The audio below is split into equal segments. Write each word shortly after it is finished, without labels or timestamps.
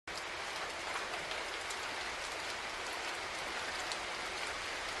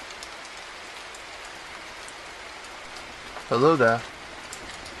Hello there.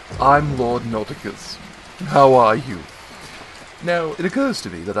 I'm Lord Naughticus. How are you? Now, it occurs to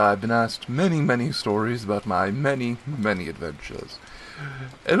me that I've been asked many stories about my many adventures,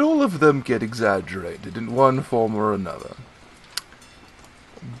 and all of them get exaggerated in one form or another.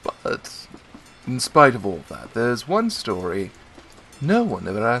 But, in spite of all that, there's one story no one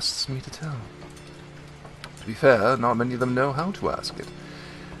ever asks me to tell. To be fair, not many of them know how to ask it,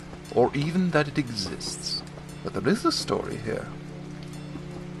 or even that it exists. But there is a story here.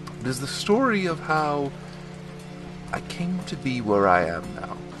 It is the story of how I came to be where I am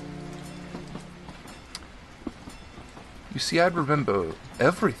now. You see, I remember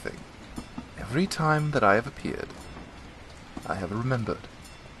everything. Every time that I have appeared, I have remembered.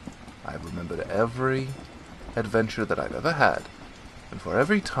 I have remembered every adventure that I've ever had, and for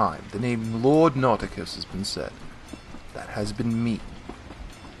every time the name Lord Naughticus has been said, that has been me.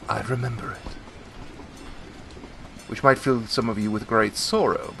 I remember it. Which might fill some of you with great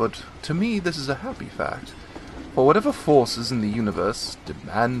sorrow, but to me this is a happy fact. For whatever forces in the universe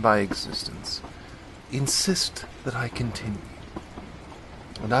demand my existence, insist that I continue.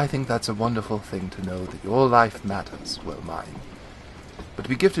 And I think that's a wonderful thing to know that your life matters, well mine. But to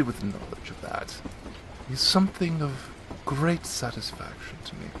be gifted with the knowledge of that is something of great satisfaction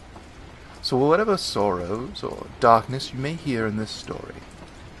to me. So whatever sorrows or darkness you may hear in this story,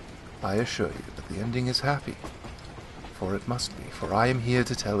 I assure you that the ending is happy. For it must be, for I am here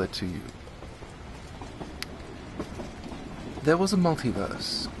to tell it to you. There was a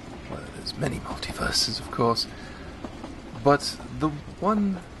multiverse. Well, there's many multiverses, of course. But the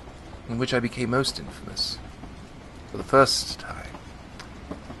one in which I became most infamous, for the first time,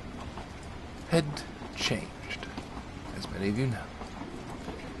 had changed, as many of you know.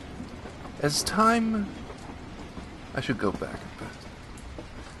 As time... I should go back a bit.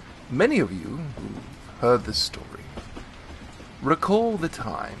 Many of you who've heard this story recall the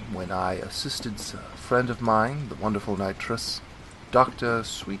time when I assisted a friend of mine, the wonderful Nitrous,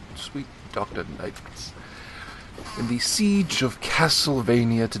 sweet Dr. Nitrous, in the siege of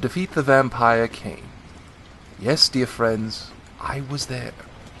Castlevania to defeat the vampire Cain. Yes, dear friends, I was there.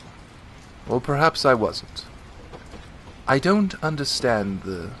 Or perhaps I wasn't. I don't understand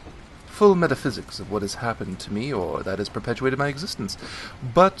the full metaphysics of what has happened to me or that has perpetuated my existence,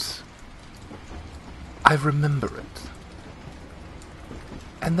 but I remember it.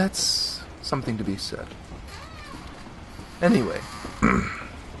 And that's something to be said. Anyway,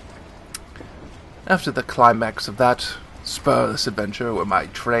 after the climax of that spurless adventure where my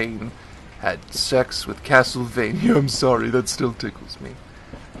train had sex with Castlevania, I'm sorry, that still tickles me,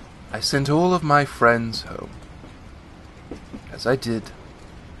 I sent all of my friends home. As I did,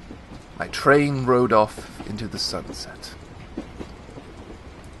 my train rode off into the sunset.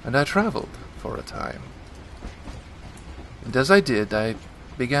 And I traveled for a time. And as I did, I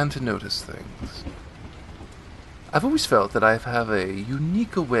began to notice things. I've always felt that I have a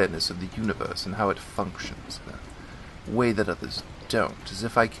unique awareness of the universe and how it functions in a way that others don't, as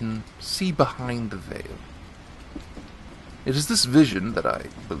if I can see behind the veil. It is this vision that I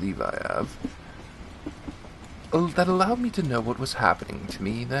believe I have that allowed me to know what was happening to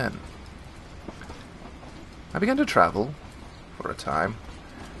me then. I began to travel, for a time,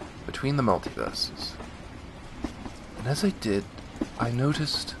 between the multiverses. And as I did, I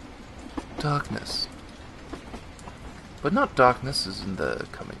noticed darkness. But not darkness as in the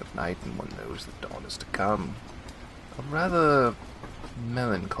coming of night and one knows that dawn is to come. A rather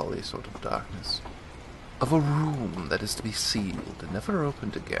melancholy sort of darkness. Of a room that is to be sealed and never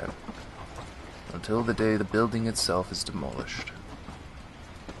opened again. Until the day the building itself is demolished.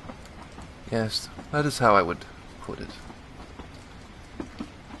 Yes, that is how I would put it.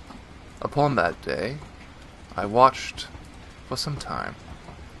 Upon that day, I watched for some time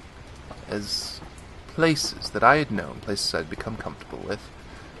as places that I had known, places I'd become comfortable with,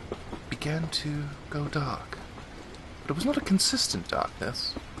 began to go dark. But it was not a consistent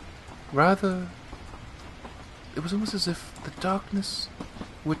darkness. Rather, it was almost as if the darkness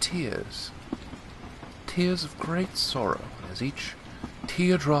were tears. Tears of great sorrow, and as each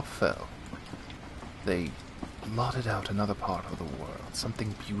teardrop fell, they blotted out another part of the world.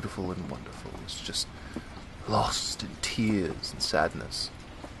 Something beautiful and wonderful was just lost in tears and sadness.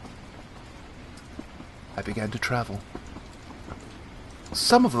 I began to travel.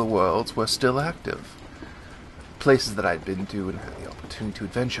 Some of the worlds were still active, places that I'd been to and had the opportunity to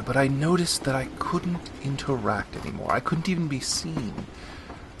adventure, but I noticed that I couldn't interact anymore. I couldn't even be seen.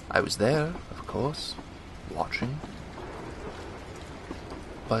 I was there, of course, watching,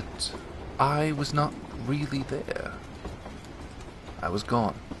 but I was not really there. I was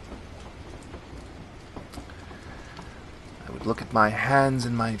gone. I would look at my hands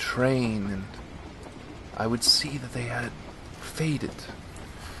in my train, and I would see that they had faded,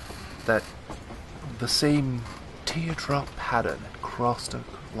 that the same teardrop pattern had crossed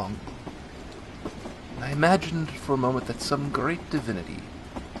along them. And I imagined for a moment that some great divinity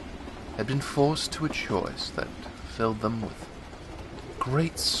had been forced to a choice that filled them with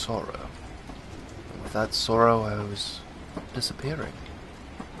great sorrow. And with that sorrow I was disappearing.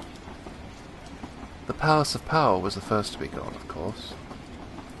 The Palace of Power was the first to be gone, of course.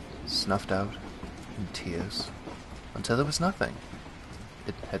 Snuffed out in tears until there was nothing.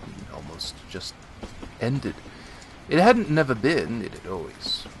 It hadn't almost just ended. It hadn't never been, it had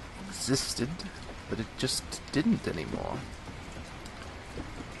always existed, but it just didn't anymore.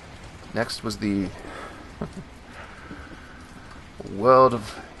 Next was the world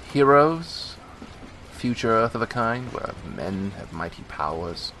of heroes, future Earth of a kind, where men have mighty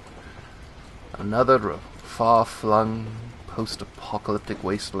powers. Another far-flung, post-apocalyptic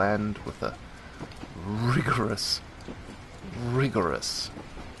wasteland with a rigorous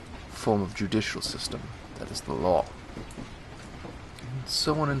form of judicial system, that is the law. And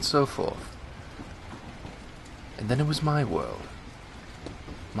so on and so forth. And then it was my world.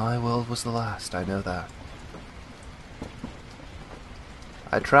 My world was the last, I know that.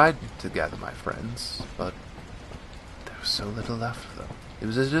 I tried to gather my friends, but there was so little left of them. It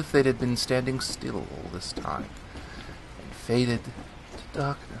was as if they had been standing still all this time, and faded to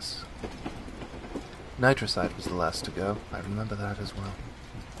darkness. Nitricide was the last to go. I remember that as well.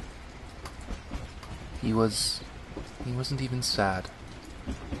 He wasn't even sad.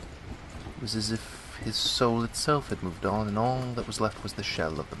 It was as if his soul itself had moved on, and all that was left was the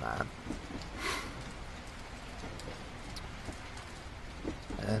shell of the man.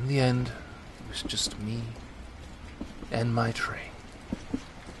 And in the end, it was just me and my train,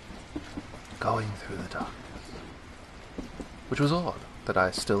 going through the darkness. Which was odd, that I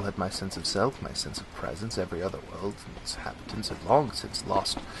still had my sense of self, my sense of presence. Every other world and its inhabitants had long since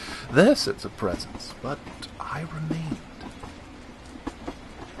lost their sense of presence, but I remained.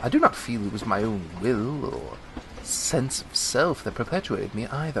 I do not feel it was my own will or sense of self that perpetuated me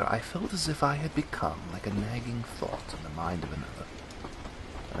either. I felt as if I had become like a nagging thought in the mind of another,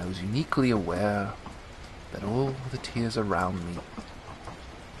 and I was uniquely aware that all the tears around me,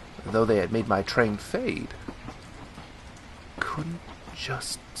 though they had made my train fade, couldn't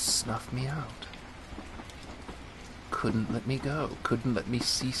just snuff me out. Couldn't let me go. Couldn't let me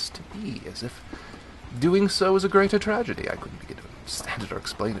cease to be, as if doing so was a greater tragedy. I couldn't begin to understand it or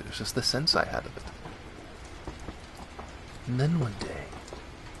explain it. It was just the sense I had of it. And then one day,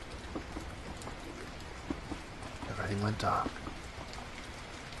 everything went dark.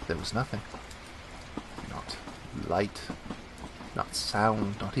 There was nothing. Not light, not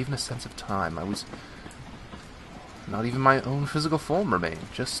sound, not even a sense of time. Not even my own physical form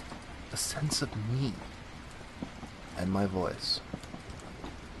remained, just a sense of me and my voice.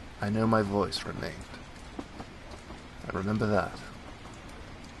 I know my voice remained. I remember that.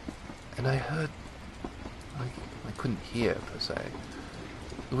 And I heard, I couldn't hear per se.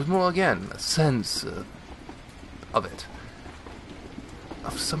 It was more, again, a sense of it.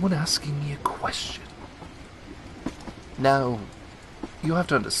 Of someone asking me a question. Now, you have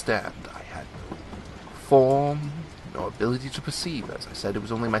to understand, I had no form, no ability to perceive. As I said, it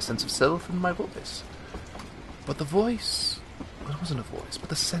was only my sense of self and my voice. But the voice, well, it wasn't a voice, but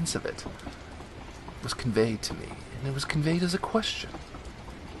the sense of it was conveyed to me, and it was conveyed as a question.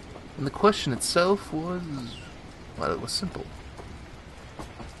 And the question itself was, well, it was simple.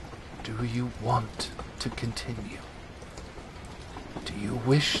 Do you want to continue? Do you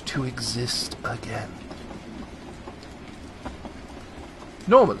wish to exist again?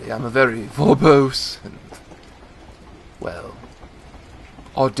 Normally, I'm a very verbose and, well,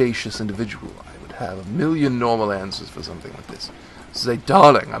 audacious individual. I would have a million normal answers for something like this. Say,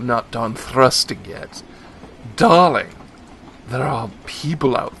 darling, I'm not done thrusting yet. Darling, there are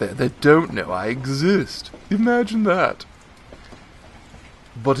people out there that don't know I exist. Imagine that.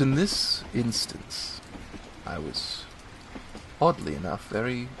 But in this instance, I was, oddly enough,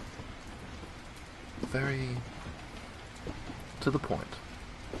 very to the point.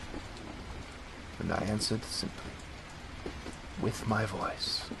 And I answered simply, with my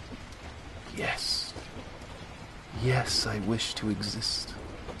voice, yes. Yes, I wish to exist.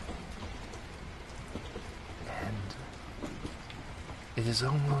 And it is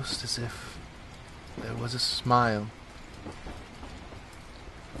almost as if there was a smile,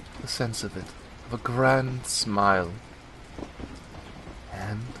 the sense of it, of a grand smile.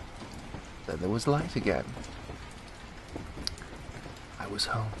 And then there was light again. I was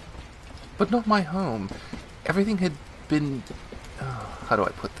home. But not my home. Everything had been... how do I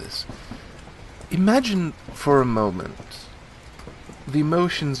put this? Imagine for a moment the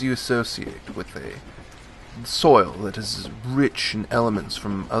emotions you associate with a soil that is rich in elements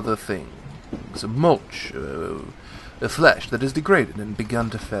from other things, a mulch, a flesh that is degraded and begun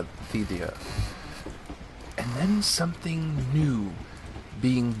to feed the earth. And then something new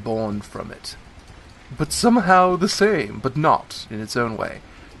being born from it, but somehow the same, but not in its own way.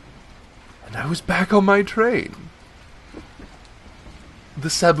 And I was back on my train. The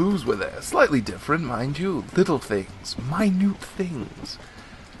Sabus were there, slightly different, mind you, little things, minute things.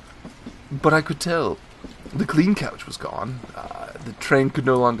 But I could tell the clean couch was gone. The train could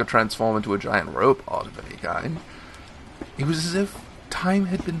no longer transform into a giant robot of any kind. It was as if time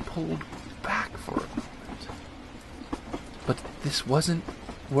had been pulled back for a moment. But this wasn't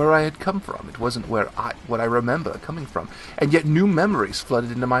where I had come from. It wasn't what I remember coming from. And yet new memories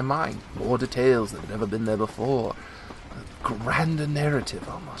flooded into my mind. More details that had never been there before. A grander narrative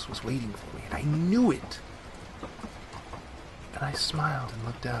almost was waiting for me, and I knew it. And I smiled and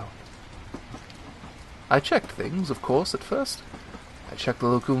looked out. I checked things, of course, at first. I checked the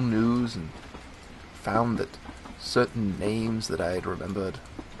local news and found that certain names that I had remembered,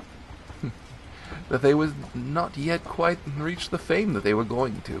 that they would not yet quite reach the fame that they were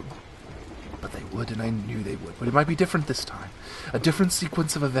going to. But they would, and I knew they would. But it might be different this time. A different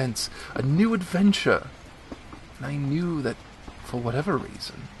sequence of events. A new adventure. And I knew that, for whatever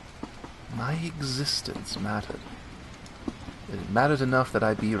reason, my existence mattered. It mattered enough that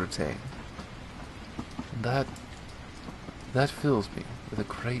I be retained. And that fills me with a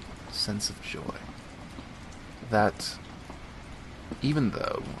great sense of joy. That, even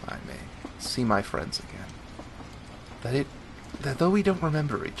though I may see my friends again, that though we don't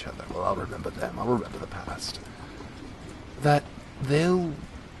remember each other, well, I'll remember them, I'll remember the past, that they'll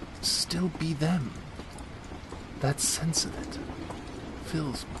still be them. That sense of it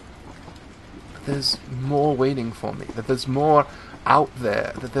fills me. That there's more waiting for me, that there's more out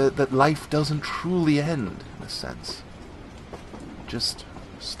there, that life doesn't truly end, in a sense. It just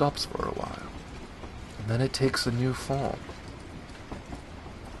stops for a while, and then it takes a new form.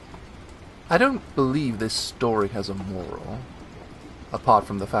 I don't believe this story has a moral, apart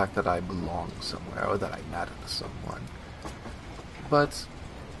from the fact that I belong somewhere, or that I matter to someone. But,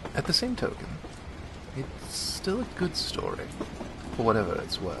 at the same token, it's still a good story, for whatever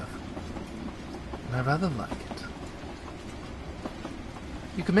it's worth. And I rather like it.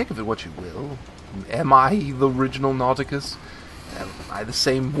 You can make of it what you will. Am I the original Naughticus? Am I the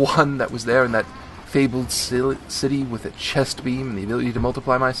same one that was there in that fabled city with a chest beam and the ability to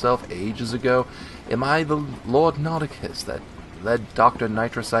multiply myself ages ago? Am I the Lord Naughticus that led Dr.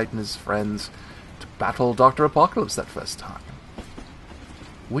 Nitrosite and his friends to battle Dr. Apocalypse that first time?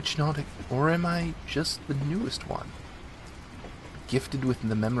 Which Nautic, or am I just the newest one? Gifted with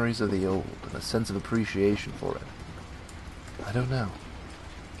the memories of the old and a sense of appreciation for it? I don't know.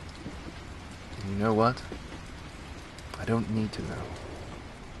 And you know what? I don't need to know.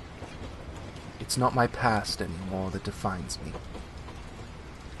 It's not my past anymore that defines me.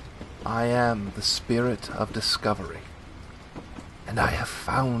 I am the spirit of discovery, and I have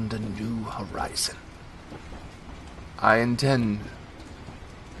found a new horizon. I intend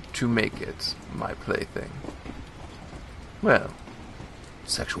to make it my plaything. Well,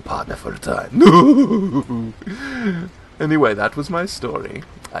 sexual partner for a time. Anyway, that was my story.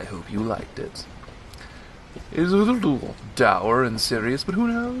 I hope you liked it. It was a little dour and serious, but who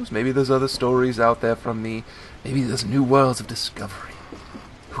knows? Maybe there's other stories out there from me. Maybe there's new worlds of discovery.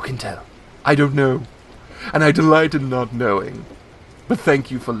 Who can tell? I don't know. And I delight in not knowing. But thank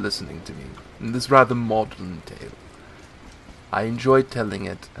you for listening to me in this rather maudlin tale. I enjoyed telling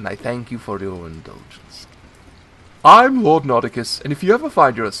it, and I thank you for your indulgence. I'm Lord Naughticus, and if you ever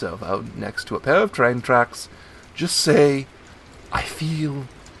find yourself out next to a pair of train tracks, just say, I feel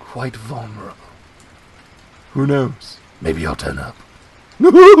quite vulnerable. Who knows? Maybe I'll turn up.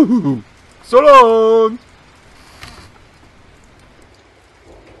 So long!